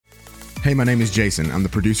Hey, my name is Jason. I'm the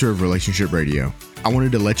producer of Relationship Radio. I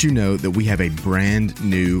wanted to let you know that we have a brand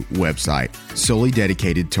new website solely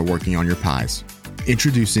dedicated to working on your pies.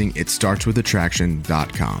 Introducing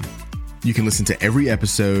itstartswithattraction.com. You can listen to every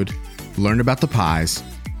episode, learn about the pies,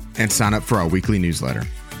 and sign up for our weekly newsletter.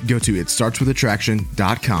 Go to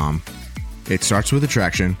itstartswithattraction.com. It starts with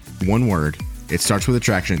attraction, one word,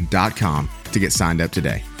 itstartswithattraction.com to get signed up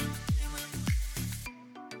today.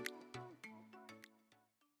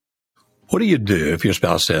 What do you do if your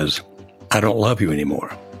spouse says, I don't love you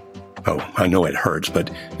anymore? Oh, I know it hurts, but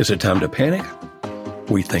is it time to panic?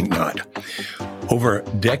 We think not. Over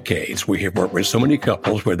decades, we have worked with so many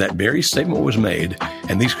couples where that very statement was made,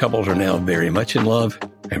 and these couples are now very much in love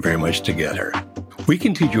and very much together. We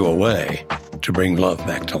can teach you a way to bring love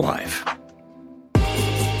back to life.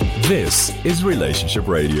 This is Relationship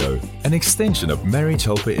Radio, an extension of Marriage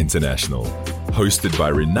Helper International, hosted by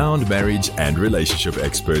renowned marriage and relationship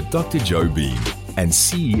expert Dr. Joe Beam and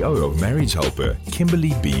CEO of Marriage Helper,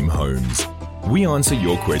 Kimberly Beam Holmes. We answer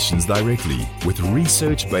your questions directly with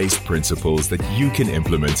research-based principles that you can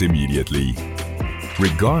implement immediately.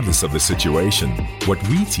 Regardless of the situation, what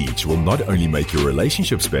we teach will not only make your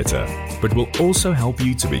relationships better, but will also help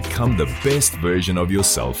you to become the best version of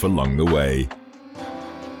yourself along the way.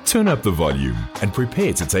 Turn up the volume and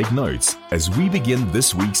prepare to take notes as we begin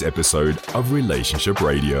this week's episode of Relationship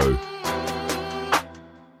Radio.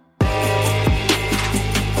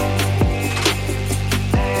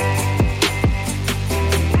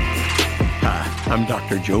 I'm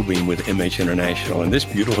Dr. Joe Beam with MH International, and this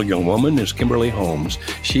beautiful young woman is Kimberly Holmes.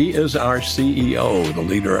 She is our CEO, the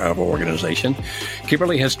leader of our organization.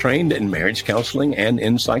 Kimberly has trained in marriage counseling and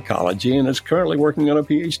in psychology and is currently working on a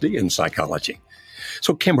PhD in psychology.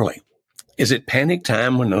 So, Kimberly, is it panic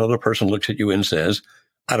time when another person looks at you and says,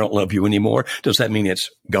 I don't love you anymore? Does that mean it's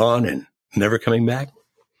gone and never coming back?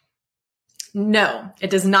 No, it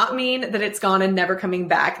does not mean that it's gone and never coming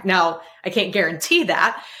back. Now, I can't guarantee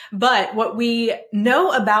that, but what we know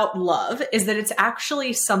about love is that it's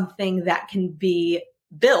actually something that can be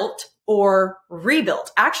built or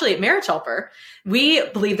rebuilt. Actually, at Marriage Helper, we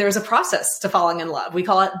believe there's a process to falling in love. We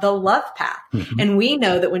call it the love path. Mm-hmm. And we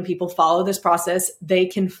know that when people follow this process, they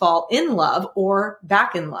can fall in love or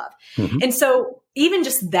back in love. Mm-hmm. And so even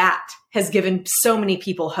just that has given so many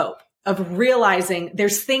people hope of realizing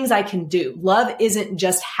there's things I can do. Love isn't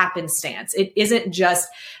just happenstance. It isn't just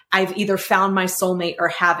I've either found my soulmate or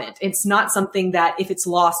haven't. It's not something that if it's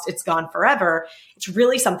lost, it's gone forever. It's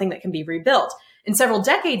really something that can be rebuilt. And several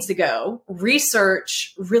decades ago,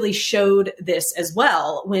 research really showed this as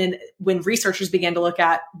well when researchers began to look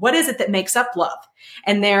at what is it that makes up love.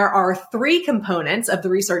 And there are three components of the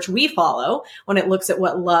research we follow when it looks at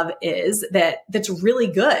what love is that's really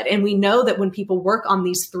good. And we know that when people work on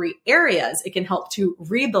these three areas, it can help to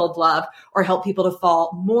rebuild love or help people to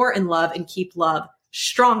fall more in love and keep love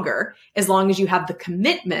stronger as long as you have the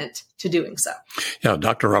commitment to doing so. Yeah,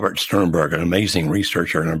 Dr. Robert Sternberg, an amazing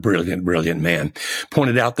researcher and a brilliant, brilliant man,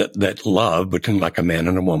 pointed out that love between like a man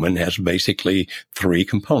and a woman has basically three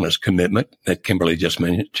components. Commitment, that Kimberly just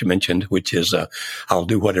mentioned, which is I'll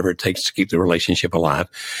do whatever it takes to keep the relationship alive.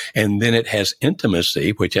 And then it has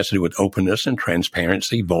intimacy, which has to do with openness and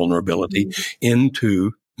transparency, vulnerability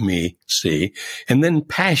into me, see, and then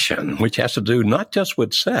passion, which has to do not just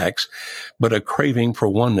with sex, but a craving for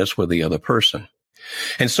oneness with the other person.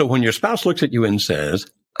 And so when your spouse looks at you and says,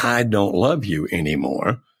 I don't love you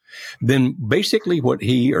anymore, then basically what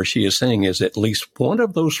he or she is saying is at least one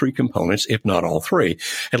of those three components, if not all three,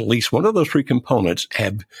 at least one of those three components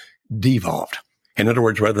have devolved. In other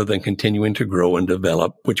words, rather than continuing to grow and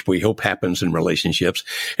develop, which we hope happens in relationships,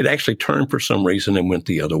 it actually turned for some reason and went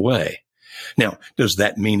the other way. Now, does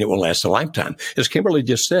that mean it will last a lifetime? As Kimberly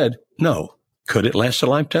just said, no. Could it last a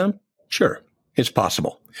lifetime? Sure, it's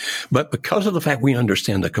possible. But because of the fact we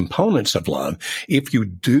understand the components of love, if you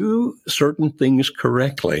do certain things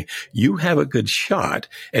correctly, you have a good shot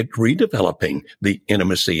at redeveloping the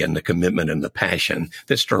intimacy and the commitment and the passion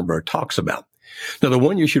that Sternberg talks about. Now, the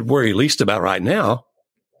one you should worry least about right now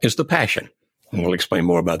is the passion. And we'll explain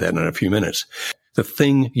more about that in a few minutes. The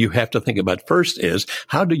thing you have to think about first is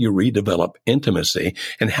how do you redevelop intimacy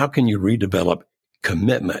and how can you redevelop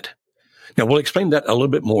commitment? Now, we'll explain that a little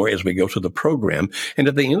bit more as we go through the program. And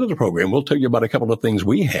at the end of the program, we'll tell you about a couple of things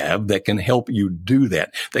we have that can help you do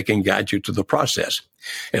that can guide you to the process.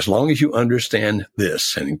 As long as you understand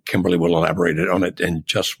this, and Kimberly will elaborate on it in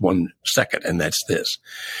just 1 second, and that's this.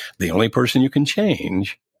 The only person you can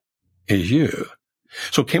change is you.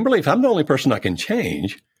 So, Kimberly, if I'm the only person I can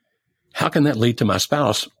change, how can that lead to my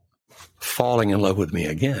spouse falling in love with me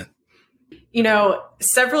again? You know,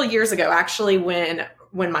 several years ago, actually, when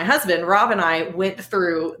when my husband, Rob, and I went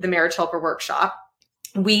through the Marriage Helper workshop,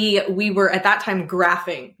 we were at that time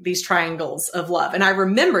graphing these triangles of love. And I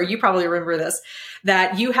remember, you probably remember this,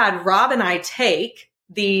 that you had Rob and I take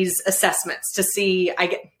these assessments to see,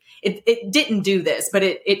 it didn't do this, but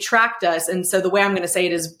it tracked us. And so the way I'm going to say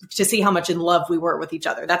it is to see how much in love we were with each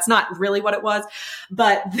other. That's not really what it was,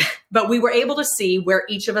 but we were able to see where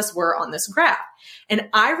each of us were on this graph. And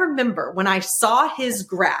I remember when I saw his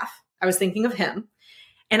graph, I was thinking of him,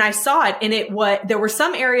 and I saw it, and there were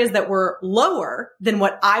some areas that were lower than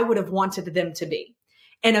what I would have wanted them to be.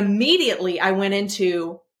 And immediately I went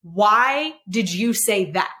into, why did you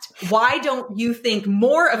say that? Why don't you think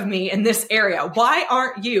more of me in this area? Why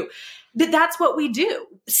aren't you? But that's what we do.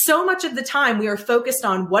 So much of the time we are focused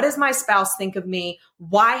on, what does my spouse think of me?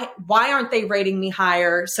 Why aren't they rating me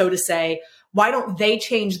higher, so to say? Why don't they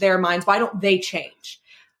change their minds? Why don't they change?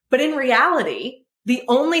 But in reality, the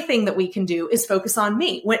only thing that we can do is focus on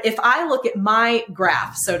me. If I look at my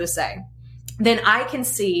graph, so to say, then I can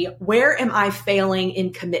see, where am I failing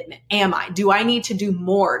in commitment? Do I need to do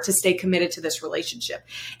more to stay committed to this relationship?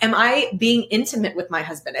 Am I being intimate with my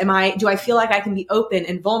husband? Do I feel like I can be open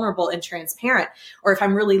and vulnerable and transparent? Or if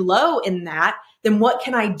I'm really low in that, then what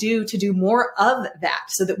can I do to do more of that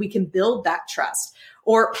so that we can build that trust?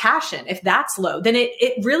 Or passion, if that's low, then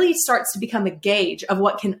it really starts to become a gauge of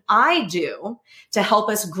what can I do to help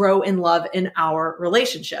us grow in love in our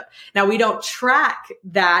relationship. Now, we don't track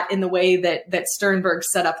that in the way that Sternberg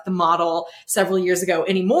set up the model several years ago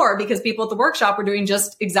anymore, because people at the workshop were doing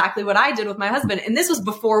just exactly what I did with my husband. And this was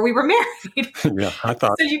before we were married. Yeah, I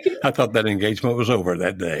thought that engagement was over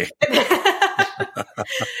that day.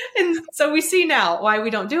 And so we see now why we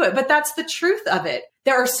don't do it, but that's the truth of it.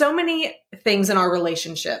 There are so many things in our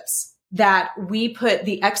relationships that we put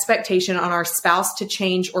the expectation on our spouse to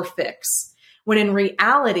change or fix, when in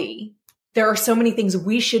reality, there are so many things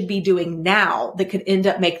we should be doing now that could end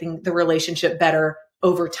up making the relationship better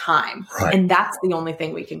over time. Right. And that's the only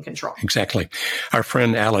thing we can control. Exactly. Our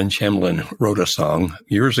friend Alan Chamberlain wrote a song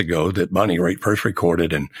years ago that Bonnie Raitt first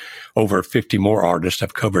recorded, and over 50 more artists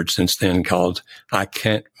have covered since then, called I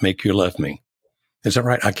Can't Make You Love Me. Is that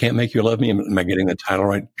right? I Can't Make You Love Me? Am I getting the title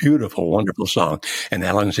right? Beautiful, wonderful song. And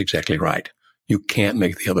Alan's exactly right. You can't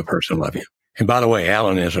make the other person love you. And by the way,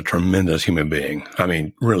 Alan is a tremendous human being. I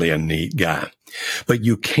mean, really a neat guy. But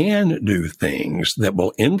you can do things that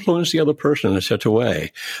will influence the other person in such a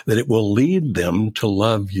way that it will lead them to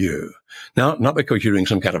love you. Now, not because you're doing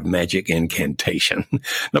some kind of magic incantation,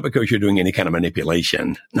 not because you're doing any kind of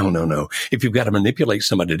manipulation. No. If you've got to manipulate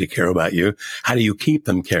somebody to care about you, how do you keep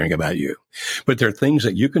them caring about you? But there are things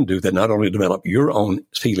that you can do that not only develop your own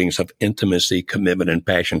feelings of intimacy, commitment, and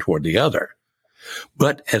passion toward the other,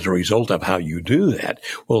 but as a result of how you do that,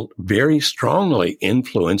 will very strongly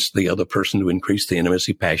influence the other person to increase the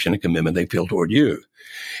intimacy, passion, and commitment they feel toward you.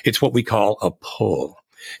 It's what we call a pull.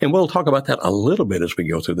 And we'll talk about that a little bit as we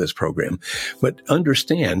go through this program. But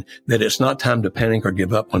understand that it's not time to panic or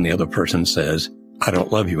give up when the other person says, I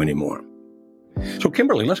don't love you anymore. So,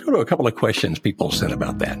 Kimberly, let's go to a couple of questions people said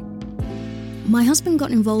about that. My husband got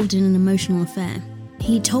involved in an emotional affair.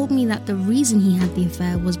 He told me that the reason he had the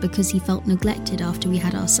affair was because he felt neglected after we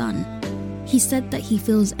had our son. He said that he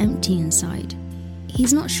feels empty inside.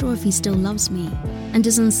 He's not sure if he still loves me and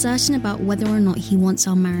is uncertain about whether or not he wants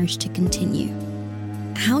our marriage to continue.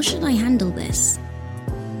 How should I handle this?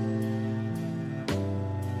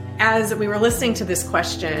 As we were listening to this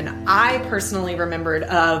question, I personally remembered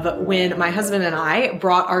of when my husband and I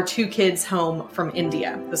brought our 2 kids home from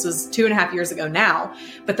India. This was 2.5 years ago now.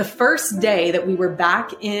 But the first day that we were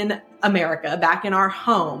back in America, back in our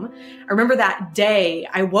home, I remember that day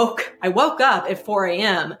I woke up at 4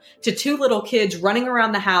 a.m. to 2 little kids running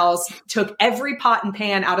around the house, took every pot and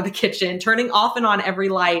pan out of the kitchen, turning off and on every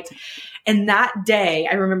light. And that day,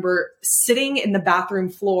 I remember sitting in the bathroom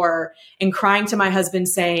floor and crying to my husband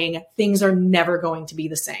saying, things are never going to be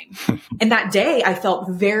the same. And that day, I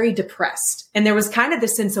felt very depressed. And there was kind of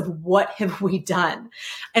this sense of, what have we done?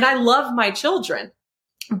 And I love my children.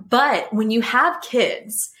 But when you have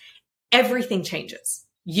kids, everything changes.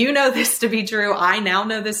 You know this to be true. I now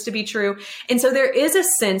know this to be true. And so there is a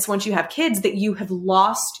sense, once you have kids, that you have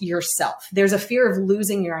lost yourself. There's a fear of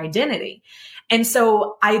losing your identity. And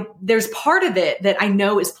so there's part of it that I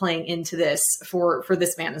know is playing into this for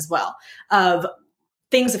this man as well, of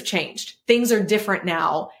things have changed. Things are different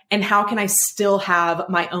now. And how can I still have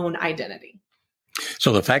my own identity?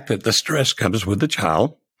 So the fact that the stress comes with the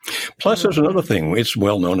child. Plus, there's another thing. It's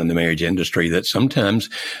well known in the marriage industry that sometimes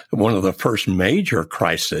one of the first major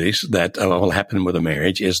crises that will happen with a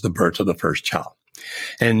marriage is the birth of the first child.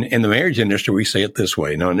 And in the marriage industry, we say it this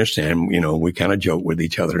way. Now, understand, we kind of joke with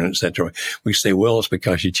each other and et cetera. We say, well, it's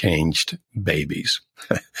because you changed babies.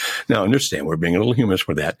 Now, understand, we're being a little humorous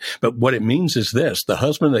with that. But what it means is this: the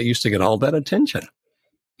husband that used to get all that attention,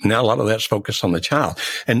 now a lot of that's focused on the child.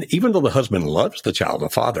 And even though the husband loves the child, the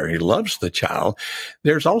father, he loves the child,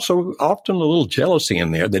 there's also often a little jealousy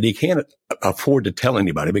in there that he can't afford to tell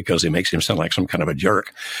anybody because it makes him sound like some kind of a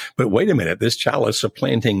jerk. But wait a minute, this child is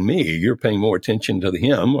supplanting me. You're paying more attention to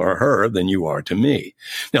him or her than you are to me.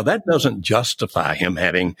 Now, that doesn't justify him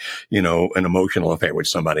having, an emotional affair with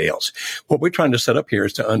somebody else. What we're trying to set up here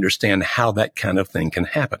is to understand how that kind of thing can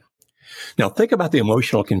happen. Now, think about the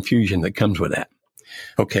emotional confusion that comes with that.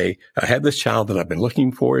 Okay, I had this child that I've been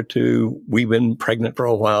looking forward to. We've been pregnant for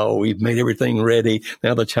a while. We've made everything ready.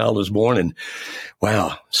 Now the child is born and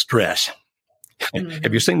wow, stress. Mm-hmm.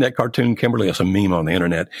 Have you seen that cartoon, Kimberly? It's a meme on the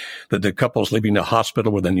internet that the couple's leaving the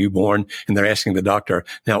hospital with a newborn and they're asking the doctor,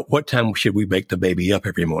 now, what time should we wake the baby up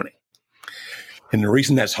every morning? And the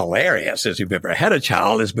reason that's hilarious is if you've ever had a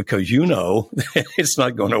child is because it's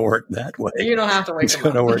not going to work that way. You don't have to wake It's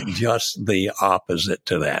going to work just the opposite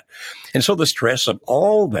to that. And so the stress of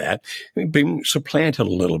all that being supplanted a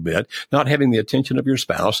little bit, not having the attention of your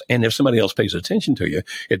spouse, and if somebody else pays attention to you,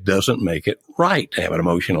 it doesn't make it right to have an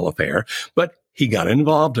emotional affair. But he got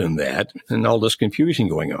involved in that and all this confusion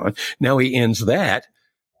going on. Now he ends that.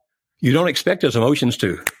 You don't expect his emotions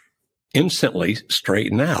to instantly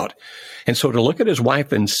straighten out. And so to look at his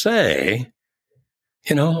wife and say,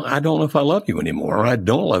 I don't know if I love you anymore, or I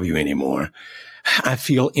don't love you anymore, I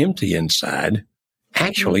feel empty inside,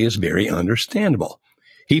 actually is very understandable.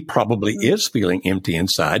 He probably is feeling empty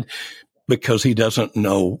inside because he doesn't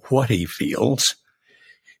know what he feels.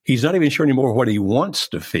 He's not even sure anymore what he wants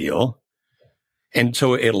to feel. And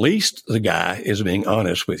so at least the guy is being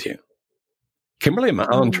honest with you. Kimberly, am I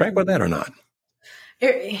on track with that or not?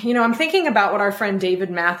 I'm thinking about what our friend David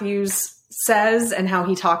Matthews says and how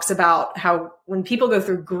he talks about how when people go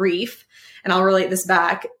through grief, and I'll relate this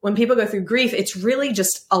back, when people go through grief, it's really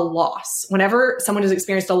just a loss. Whenever someone has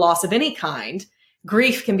experienced a loss of any kind,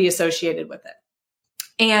 grief can be associated with it.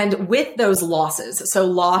 And with those losses, so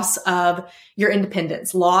loss of your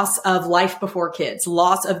independence, loss of life before kids,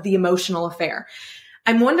 loss of the emotional affair,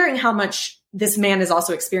 I'm wondering how much this man is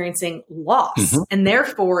also experiencing loss, and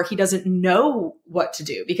therefore he doesn't know what to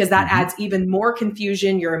do because that adds even more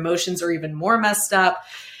confusion. Your emotions are even more messed up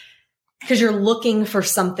because you're looking for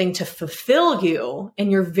something to fulfill you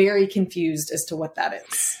and you're very confused as to what that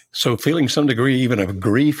is. So feeling some degree even of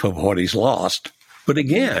grief of what he's lost, but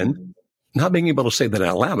again, not being able to say that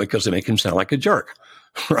out loud because they make him sound like a jerk.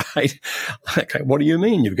 Right? Like, what do you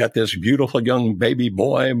mean? You've got this beautiful young baby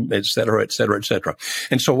boy, et cetera, et cetera, et cetera.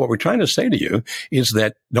 And so what we're trying to say to you is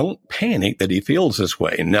that don't panic that he feels this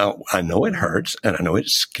way. Now, I know it hurts and I know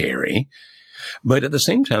it's scary, but at the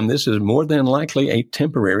same time, this is more than likely a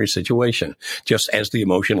temporary situation, just as the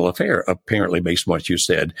emotional affair, apparently based on what you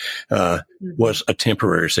said, was a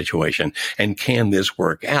temporary situation. And can this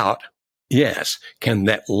work out? Yes. Can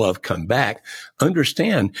that love come back?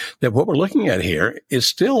 Understand that what we're looking at here is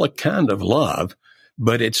still a kind of love,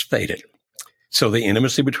 but it's faded. So the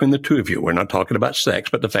intimacy between the two of you, we're not talking about sex,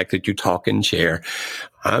 but the fact that you talk and share,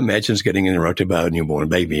 I imagine is getting interrupted by a newborn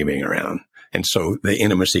baby being around. And so the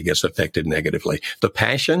intimacy gets affected negatively. The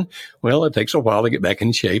passion, well, it takes a while to get back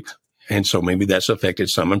in shape. And so maybe that's affected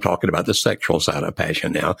some. I'm talking about the sexual side of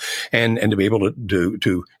passion now. And to be able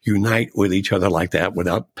to unite with each other like that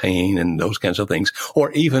without pain and those kinds of things.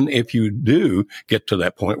 Or even if you do get to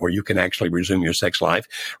that point where you can actually resume your sex life,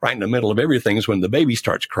 right in the middle of everything is when the baby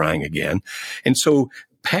starts crying again. And so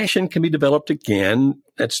passion can be developed again.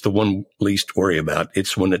 That's the one least worry about.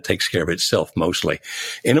 It's one that takes care of itself mostly.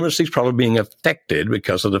 Intimacy is probably being affected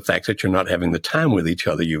because of the fact that you're not having the time with each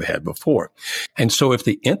other you had before. And so if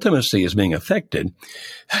the intimacy is being affected,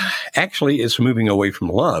 actually it's moving away from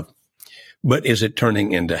love, but is it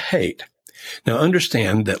turning into hate? Now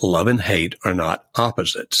understand that love and hate are not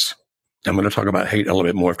opposites. I'm going to talk about hate a little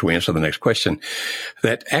bit more after we answer the next question.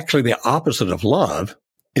 That actually the opposite of love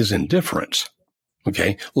is indifference.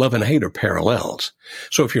 Okay. Love and hate are parallels.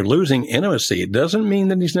 So if you're losing intimacy, it doesn't mean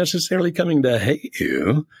that he's necessarily coming to hate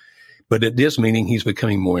you, but it is meaning he's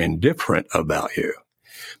becoming more indifferent about you.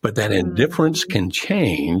 But that indifference can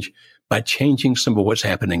change by changing some of what's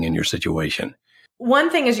happening in your situation.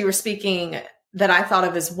 One thing as you were speaking that I thought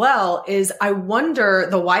of as well is I wonder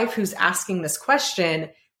the wife who's asking this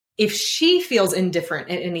question, if she feels indifferent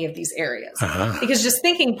in any of these areas. Because just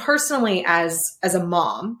thinking personally as a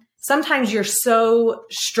mom, sometimes you're so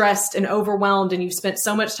stressed and overwhelmed and you've spent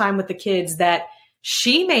so much time with the kids that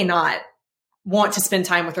she may not want to spend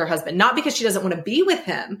time with her husband, not because she doesn't want to be with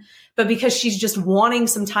him, but because she's just wanting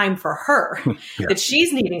some time for her, that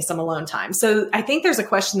she's needing some alone time. So I think there's a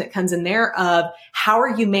question that comes in there of how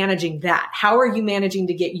are you managing that? How are you managing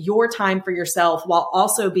to get your time for yourself while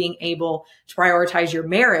also being able to prioritize your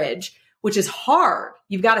marriage, which is hard.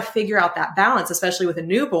 You've got to figure out that balance, especially with a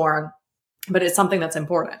newborn, but it's something that's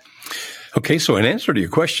important. Okay. So in answer to your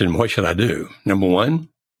question, what should I do? Number one,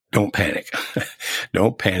 don't panic.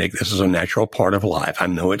 Don't panic. This is a natural part of life. I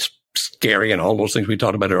know it's scary and all those things we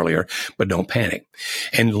talked about earlier, but don't panic.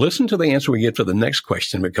 And listen to the answer we get to the next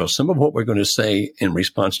question, because some of what we're going to say in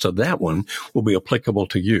response to that one will be applicable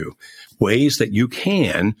to you. Ways that you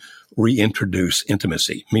can reintroduce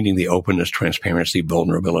intimacy, meaning the openness, transparency,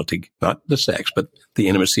 vulnerability, not the sex, but the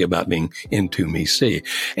intimacy about being into me, see,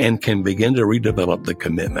 and can begin to redevelop the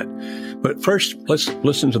commitment. But first, let's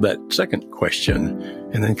listen to that second question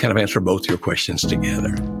and then kind of answer both your questions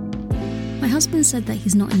together. My husband said that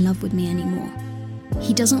he's not in love with me anymore.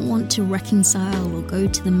 He doesn't want to reconcile or go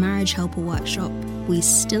to the marriage helper workshop. We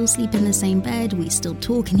still sleep in the same bed, we still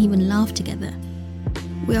talk and even laugh together.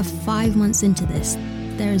 We are 5 months into this.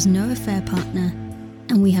 There is no affair partner,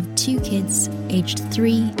 and we have 2 kids, aged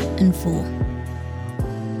 3 and 4.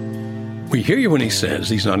 We hear you when he says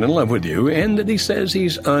he's not in love with you and that he says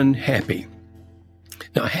he's unhappy.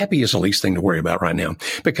 Now, happy is the least thing to worry about right now,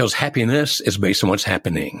 because happiness is based on what's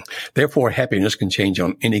happening. Therefore, happiness can change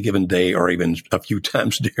on any given day or even a few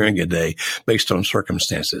times during a day based on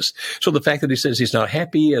circumstances. So the fact that he says he's not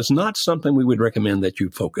happy is not something we would recommend that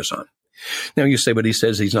you focus on. Now, you say, but he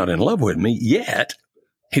says he's not in love with me yet.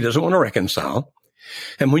 He doesn't want to reconcile.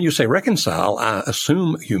 And when you say reconcile, I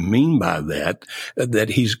assume you mean by that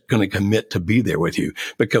he's going to commit to be there with you,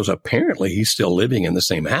 because apparently he's still living in the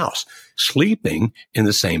same house, sleeping in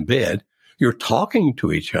the same bed. You're talking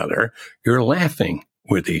to each other. You're laughing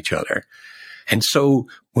with each other. And so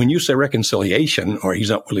when you say reconciliation or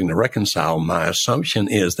he's not willing to reconcile, my assumption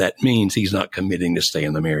is that means he's not committing to stay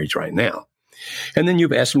in the marriage right now. And then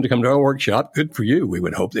you've asked him to come to our workshop. Good for you. We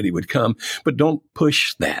would hope that he would come, but don't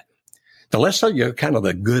push that. Now, let's tell you kind of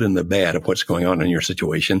the good and the bad of what's going on in your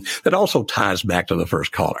situation that also ties back to the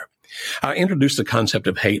first caller. I introduced the concept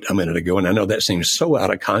of hate a minute ago, and I know that seems so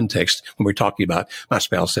out of context when we're talking about my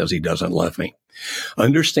spouse says he doesn't love me.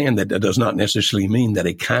 Understand that does not necessarily mean that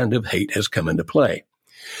a kind of hate has come into play.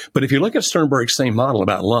 But if you look at Sternberg's same model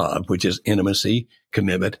about love, which is intimacy,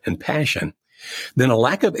 commitment, and passion, then a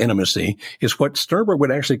lack of intimacy is what Sternberg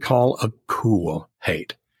would actually call a cool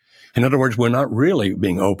hate. In other words, we're not really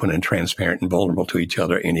being open and transparent and vulnerable to each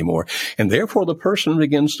other anymore. And therefore, the person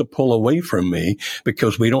begins to pull away from me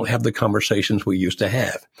because we don't have the conversations we used to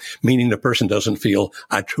have. Meaning the person doesn't feel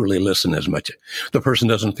I truly listen as much. The person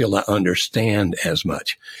doesn't feel I understand as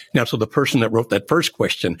much. Now, so the person that wrote that first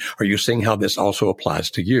question, are you seeing how this also applies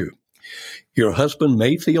to you? Your husband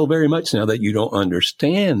may feel very much now that you don't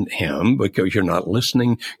understand him because you're not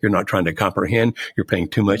listening. You're not trying to comprehend. You're paying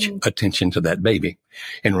too much attention to that baby.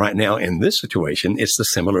 And right now in this situation, it's the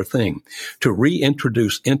similar thing. To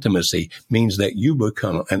reintroduce intimacy means that you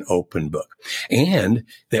become an open book and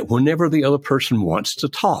that whenever the other person wants to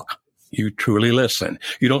talk, you truly listen.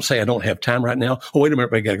 You don't say, I don't have time right now. Oh, wait a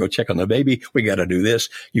minute. We got to go check on the baby. We got to do this.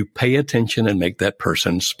 You pay attention and make that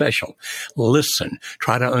person special. Listen.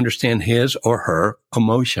 Try to understand his or her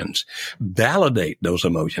emotions. Validate those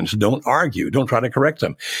emotions. Don't argue. Don't try to correct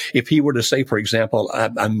them. If he were to say, for example,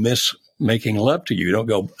 I miss making love to you, don't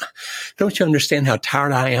go, don't you understand how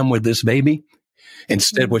tired I am with this baby?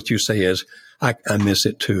 Instead, what you say is, I miss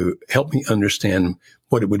it too. Help me understand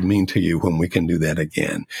what it would mean to you when we can do that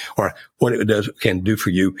again, or what it can do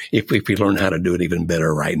for you if we learn how to do it even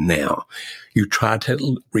better right now. You try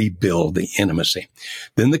to rebuild the intimacy.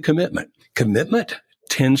 Then the commitment. Commitment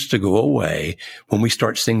tends to go away when we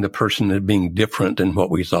start seeing the person as being different than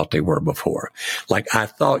what we thought they were before. Like, I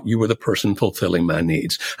thought you were the person fulfilling my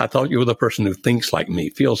needs. I thought you were the person who thinks like me,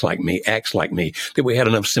 feels like me, acts like me, that we had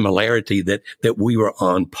enough similarity that we were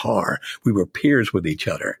on par. We were peers with each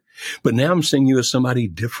other. But now I'm seeing you as somebody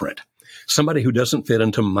different, somebody who doesn't fit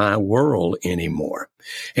into my world anymore.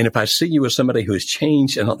 And if I see you as somebody who has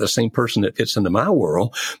changed and not the same person that fits into my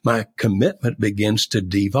world, my commitment begins to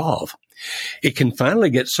devolve. It can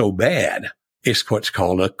finally get so bad, it's what's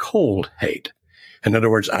called a cold hate. In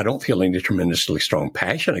other words, I don't feel any tremendously strong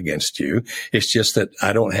passion against you. It's just that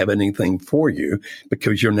I don't have anything for you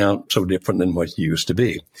because you're now so different than what you used to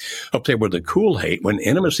be. Up there with the cool hate, when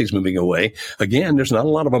intimacy is moving away, again, there's not a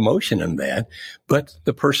lot of emotion in that, but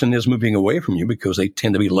the person is moving away from you because they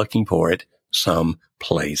tend to be looking for it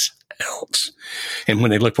someplace else. And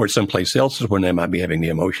when they look for it someplace else is when they might be having the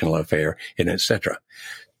emotional affair and etc.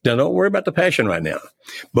 Now, don't worry about the passion right now.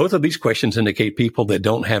 Both of these questions indicate people that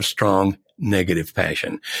don't have strong negative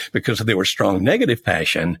passion. Because if they were strong negative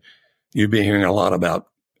passion, you'd be hearing a lot about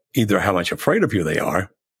either how much afraid of you they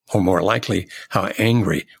are, or more likely, how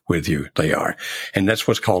angry with you they are. And that's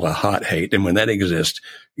what's called a hot hate. And when that exists,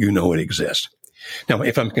 you know it exists. Now,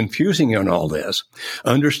 if I'm confusing you on all this,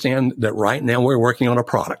 understand that right now we're working on a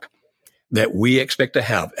product that we expect to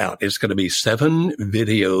have out. It's going to be 7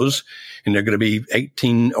 videos, and they're going to be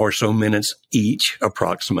 18 or so minutes each,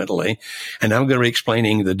 approximately. And I'm going to be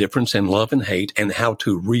explaining the difference in love and hate and how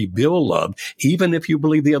to rebuild love, even if you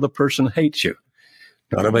believe the other person hates you.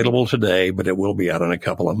 Not available today, but it will be out in a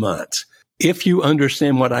couple of months. If you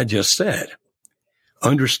understand what I just said,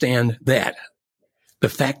 understand that the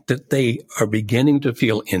fact that they are beginning to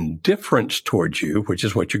feel indifference towards you, which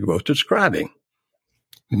is what you're both describing,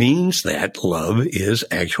 means that love is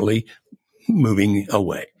actually moving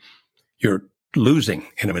away. You're losing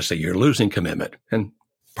intimacy. You're losing commitment and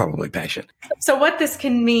probably passion. So what this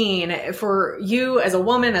can mean for you as a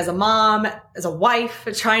woman, as a mom, as a wife,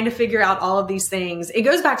 trying to figure out all of these things, it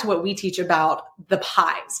goes back to what we teach about the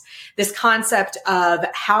pies. This concept of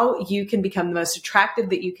how you can become the most attractive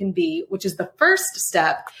that you can be, which is the first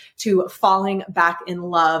step to falling back in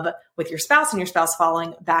love with your spouse and your spouse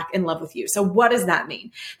falling back in love with you. So what does that mean?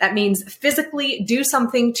 That means physically do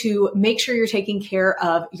something to make sure you're taking care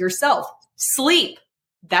of yourself. Sleep.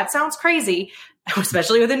 That sounds crazy,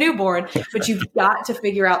 especially with a newborn, but you've got to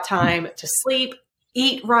figure out time to sleep,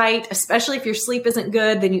 eat right, especially if your sleep isn't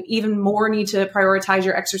good, then you even more need to prioritize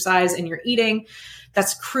your exercise and your eating.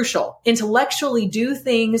 That's crucial. Intellectually do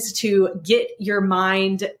things to get your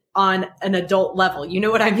mind on an adult level. You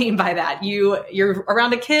know what I mean by that? You're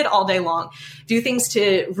around a kid all day long. Do things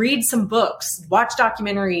to read some books, watch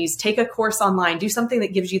documentaries, take a course online, do something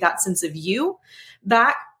that gives you that sense of you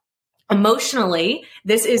back. Emotionally,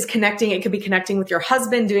 this is connecting. It could be connecting with your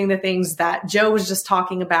husband, doing the things that Joe was just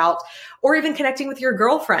talking about, or even connecting with your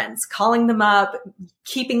girlfriends, calling them up,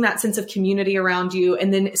 keeping that sense of community around you.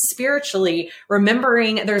 And then spiritually,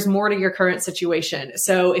 remembering there's more to your current situation.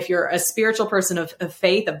 So if you're a spiritual person of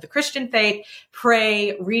faith, of the Christian faith,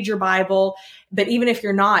 pray, read your Bible. But even if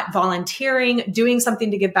you're not, volunteering, doing something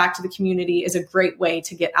to give back to the community is a great way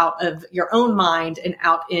to get out of your own mind and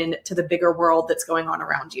out into the bigger world that's going on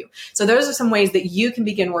around you. So those are some ways that you can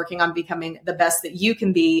begin working on becoming the best that you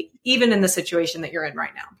can be, even in the situation that you're in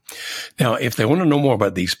right now. Now, if they want to know more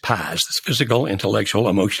about these pies, this physical, intellectual,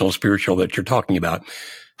 emotional, spiritual that you're talking about,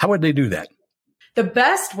 how would they do that? The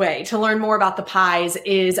best way to learn more about the pies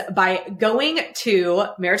is by going to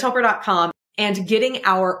marriagehelper.com and getting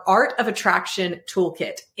our Art of Attraction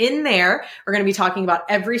toolkit. In there, we're going to be talking about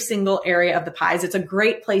every single area of the pies. It's a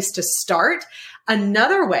great place to start.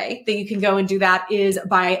 Another way that you can go and do that is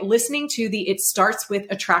by listening to the It Starts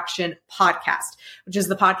With Attraction podcast, which is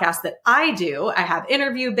the podcast that I do. I have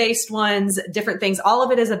interview-based ones, different things. All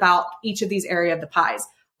of it is about each of these areas of the pies.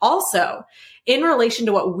 Also, in relation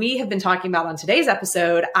to what we have been talking about on today's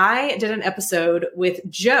episode, I did an episode with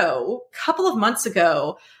Joe a couple of months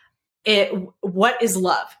ago. What is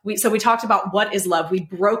love? We talked about what is love. We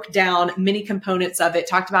broke down many components of it,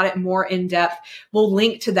 talked about it more in depth. We'll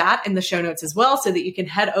link to that in the show notes as well so that you can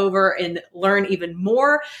head over and learn even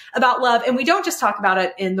more about love. And we don't just talk about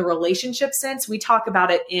it in the relationship sense. We talk about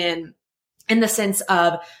it in the sense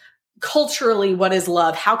of culturally, what is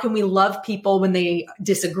love? How can we love people when they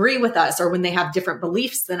disagree with us or when they have different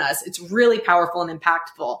beliefs than us? It's really powerful and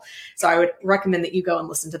impactful. So I would recommend that you go and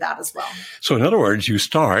listen to that as well. So in other words, you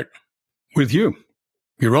start with you,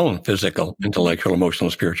 your own physical, intellectual, emotional,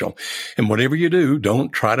 spiritual. And whatever you do,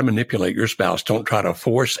 don't try to manipulate your spouse. Don't try to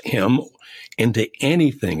force him into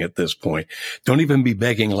anything at this point. Don't even be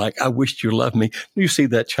begging like, I wished you loved me. You see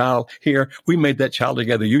that child here? We made that child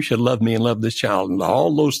together. You should love me and love this child. And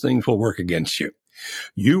all those things will work against you.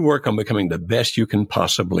 You work on becoming the best you can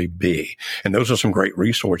possibly be. And those are some great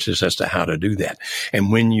resources as to how to do that. And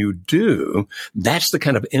when you do, that's the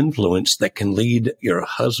kind of influence that can lead your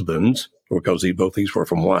husbands, because both these were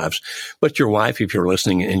from wives, but your wife, if you're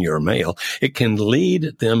listening and you're a male, it can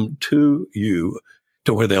lead them to you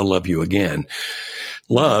to where they'll love you again.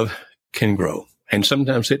 Love can grow. And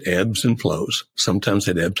sometimes it ebbs and flows. Sometimes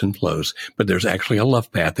it ebbs and flows, but there's actually a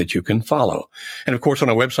love path that you can follow. And of course, on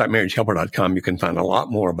our website, marriagehelper.com, you can find a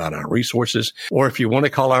lot more about our resources. Or if you want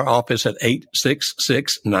to call our office at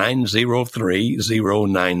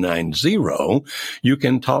 866-903-0990, you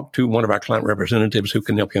can talk to one of our client representatives who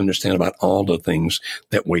can help you understand about all the things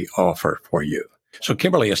that we offer for you. So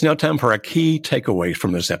Kimberly, it's now time for our key takeaways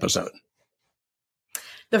from this episode.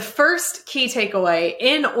 The first key takeaway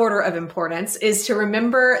in order of importance is to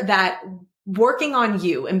remember that working on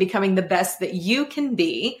you and becoming the best that you can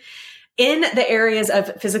be in the areas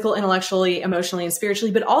of physical, intellectually, emotionally, and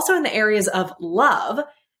spiritually, but also in the areas of love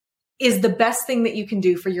is the best thing that you can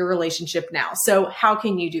do for your relationship now. So how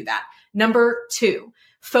can you do that? Number 2,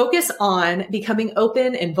 focus on becoming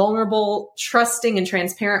open and vulnerable, trusting and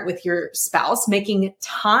transparent with your spouse, making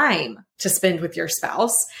time to spend with your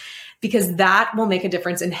spouse, because that will make a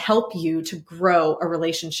difference and help you to grow a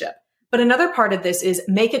relationship. But another part of this is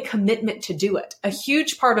make a commitment to do it. A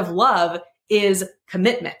huge part of love is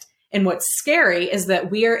commitment. And what's scary is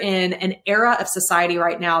that we are in an era of society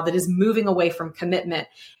right now that is moving away from commitment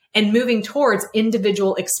and moving towards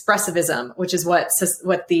individual expressivism, which is what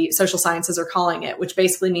the social sciences are calling it, which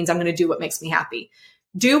basically means I'm going to do what makes me happy.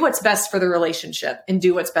 Do what's best for the relationship and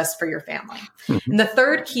do what's best for your family. And the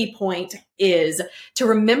third key point is to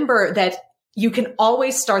remember that you can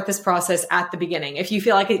always start this process at the beginning. If you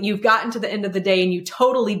feel like you've gotten to the end of the day and you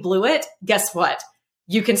totally blew it, guess what?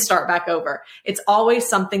 You can start back over. It's always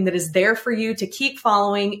something that is there for you to keep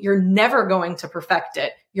following. You're never going to perfect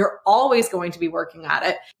it. You're always going to be working at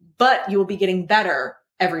it, but you will be getting better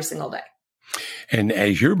every single day. And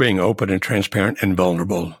as you're being open and transparent and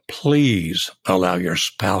vulnerable, please allow your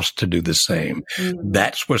spouse to do the same.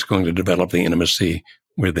 That's what's going to develop the intimacy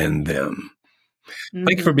within them.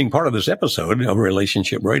 Thank you for being part of this episode of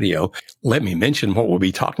Relationship Radio. Let me mention what we'll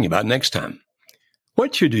be talking about next time.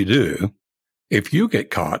 What should you do if you get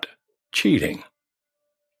caught cheating?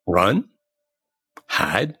 Run,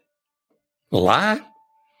 hide, lie,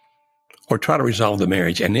 or try to resolve the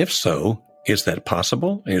marriage? And if so, is that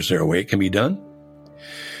possible? Is there a way it can be done?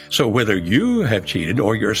 So whether you have cheated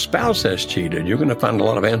or your spouse has cheated, you're going to find a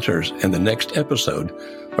lot of answers in the next episode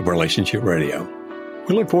of Relationship Radio.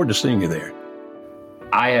 We look forward to seeing you there.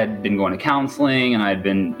 I had been going to counseling, and I had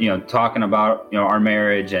been, talking about, our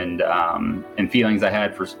marriage and feelings I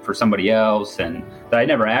had for somebody else, and that I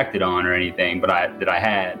never acted on or anything, but I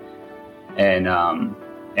had, and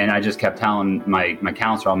I just kept telling my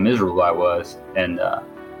counselor how miserable I was, and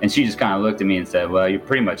she just kind of looked at me and said, "Well, you're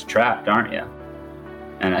pretty much trapped, aren't you?"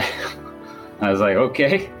 And I was like,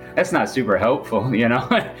 "Okay, that's not super helpful,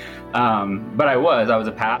 But I was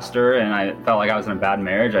a pastor, and I felt like I was in a bad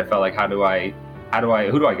marriage. I felt like,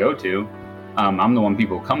 who do I go to? I'm the one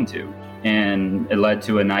people come to. And it led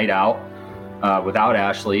to a night out without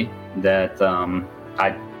Ashley that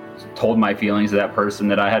I told my feelings to that person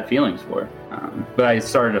that I had feelings for. But I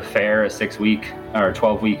started an affair, a 6-week or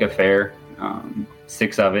 12-week affair,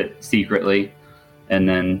 6 of it secretly, and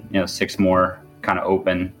then 6 more kind of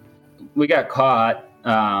open. We got caught,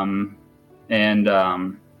 and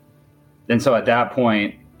so at that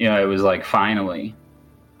point, it was like finally.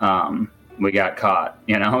 We got caught,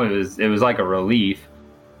 it was like a relief.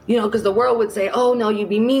 Because the world would say, "Oh no, you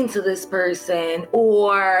be mean to this person,"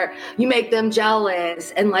 or you make them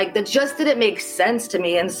jealous. And that just didn't make sense to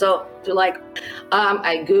me. And so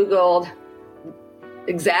I Googled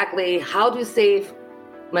exactly how to save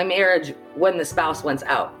my marriage when the spouse went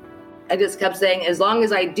out. I just kept saying, as long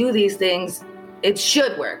as I do these things, it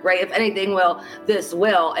should work, right? If anything will, this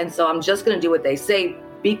will. And so I'm just going to do what they say,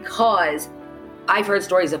 because I've heard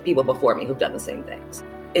stories of people before me who've done the same things.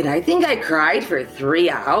 And I think I cried for 3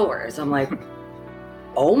 hours. I'm like,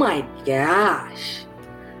 oh my gosh,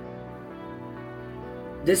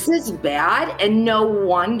 this is bad. And no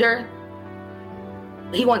wonder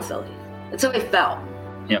he wants to leave. That's how I felt.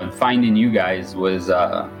 Finding you guys was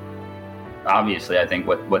obviously, I think,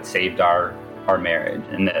 what saved our marriage,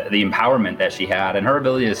 and the empowerment that she had, and her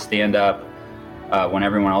ability to stand up when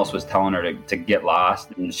everyone else was telling her to get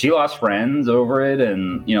lost. And she lost friends over it,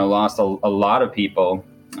 and lost a lot of people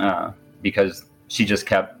because she just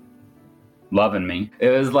kept loving me. It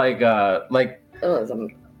was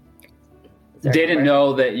didn't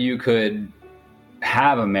know that you could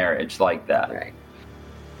have a marriage like that, right?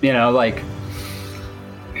 You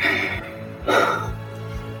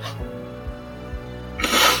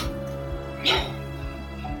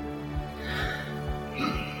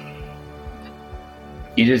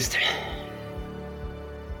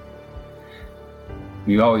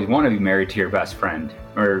always want to be married to your best friend,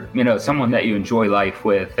 or, someone that you enjoy life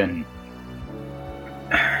with. And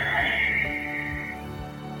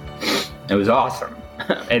it was awesome.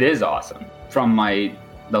 It is awesome. From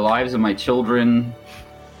the lives of my children,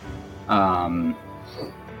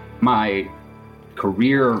 my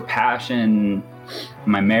career, passion,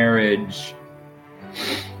 my marriage,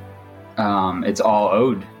 it's all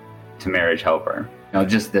owed to Marriage Helper.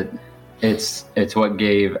 Just that it's what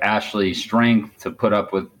gave Ashley strength to put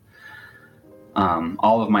up with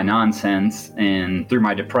all of my nonsense, and through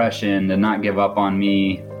my depression, to not give up on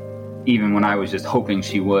me, even when I was just hoping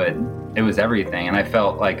she would. It was everything. And I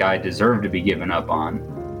felt like I deserved to be given up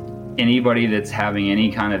on. Anybody that's having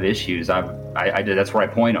any kind of issues, that's where I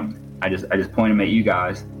point them. I just point them at you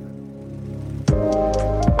guys.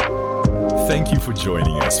 Thank you for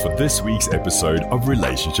joining us for this week's episode of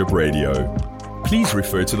Relationship Radio. Please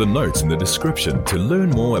refer to the notes in the description to learn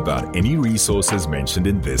more about any resources mentioned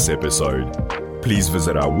in this episode. Please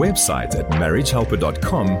visit our website at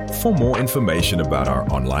marriagehelper.com for more information about our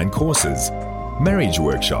online courses, marriage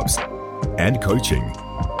workshops, and coaching.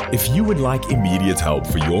 If you would like immediate help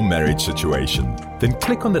for your marriage situation, then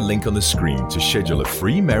click on the link on the screen to schedule a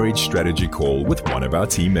free marriage strategy call with one of our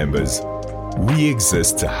team members. We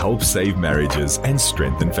exist to help save marriages and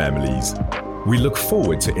strengthen families. We look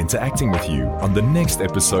forward to interacting with you on the next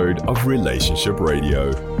episode of Relationship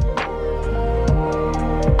Radio.